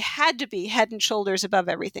Genji had to be head and shoulders above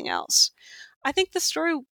everything else, I think the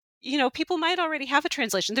story, people might already have a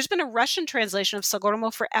translation. There's been a Russian translation of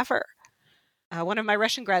Sagoromo forever. One of my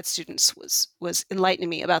Russian grad students was enlightening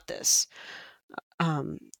me about this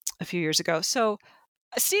a few years ago. So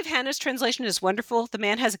Steve Hanna's translation is wonderful. The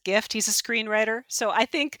man has a gift. He's a screenwriter. So I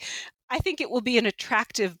think it will be an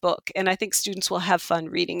attractive book, and I think students will have fun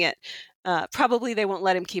reading it. Probably they won't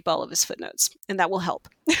let him keep all of his footnotes, and that will help.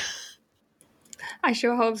 I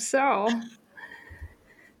sure hope so.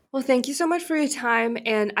 Well, thank you so much for your time,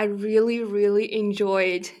 and I really, really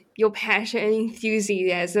enjoyed your passion and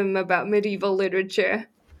enthusiasm about medieval literature.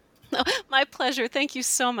 My pleasure. Thank you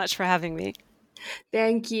so much for having me.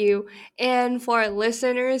 Thank you. And for our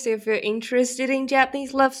listeners, if you're interested in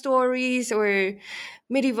Japanese love stories or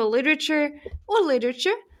medieval literature,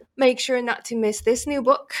 make sure not to miss this new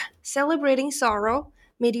book, Celebrating Sorrow,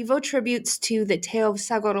 Medieval Tributes to the Tale of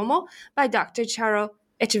Sagoromo by Dr. Charo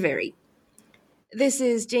Echeverry. This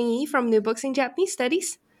is Jing Yi from New Books in Japanese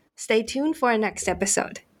Studies. Stay tuned for our next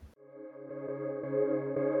episode.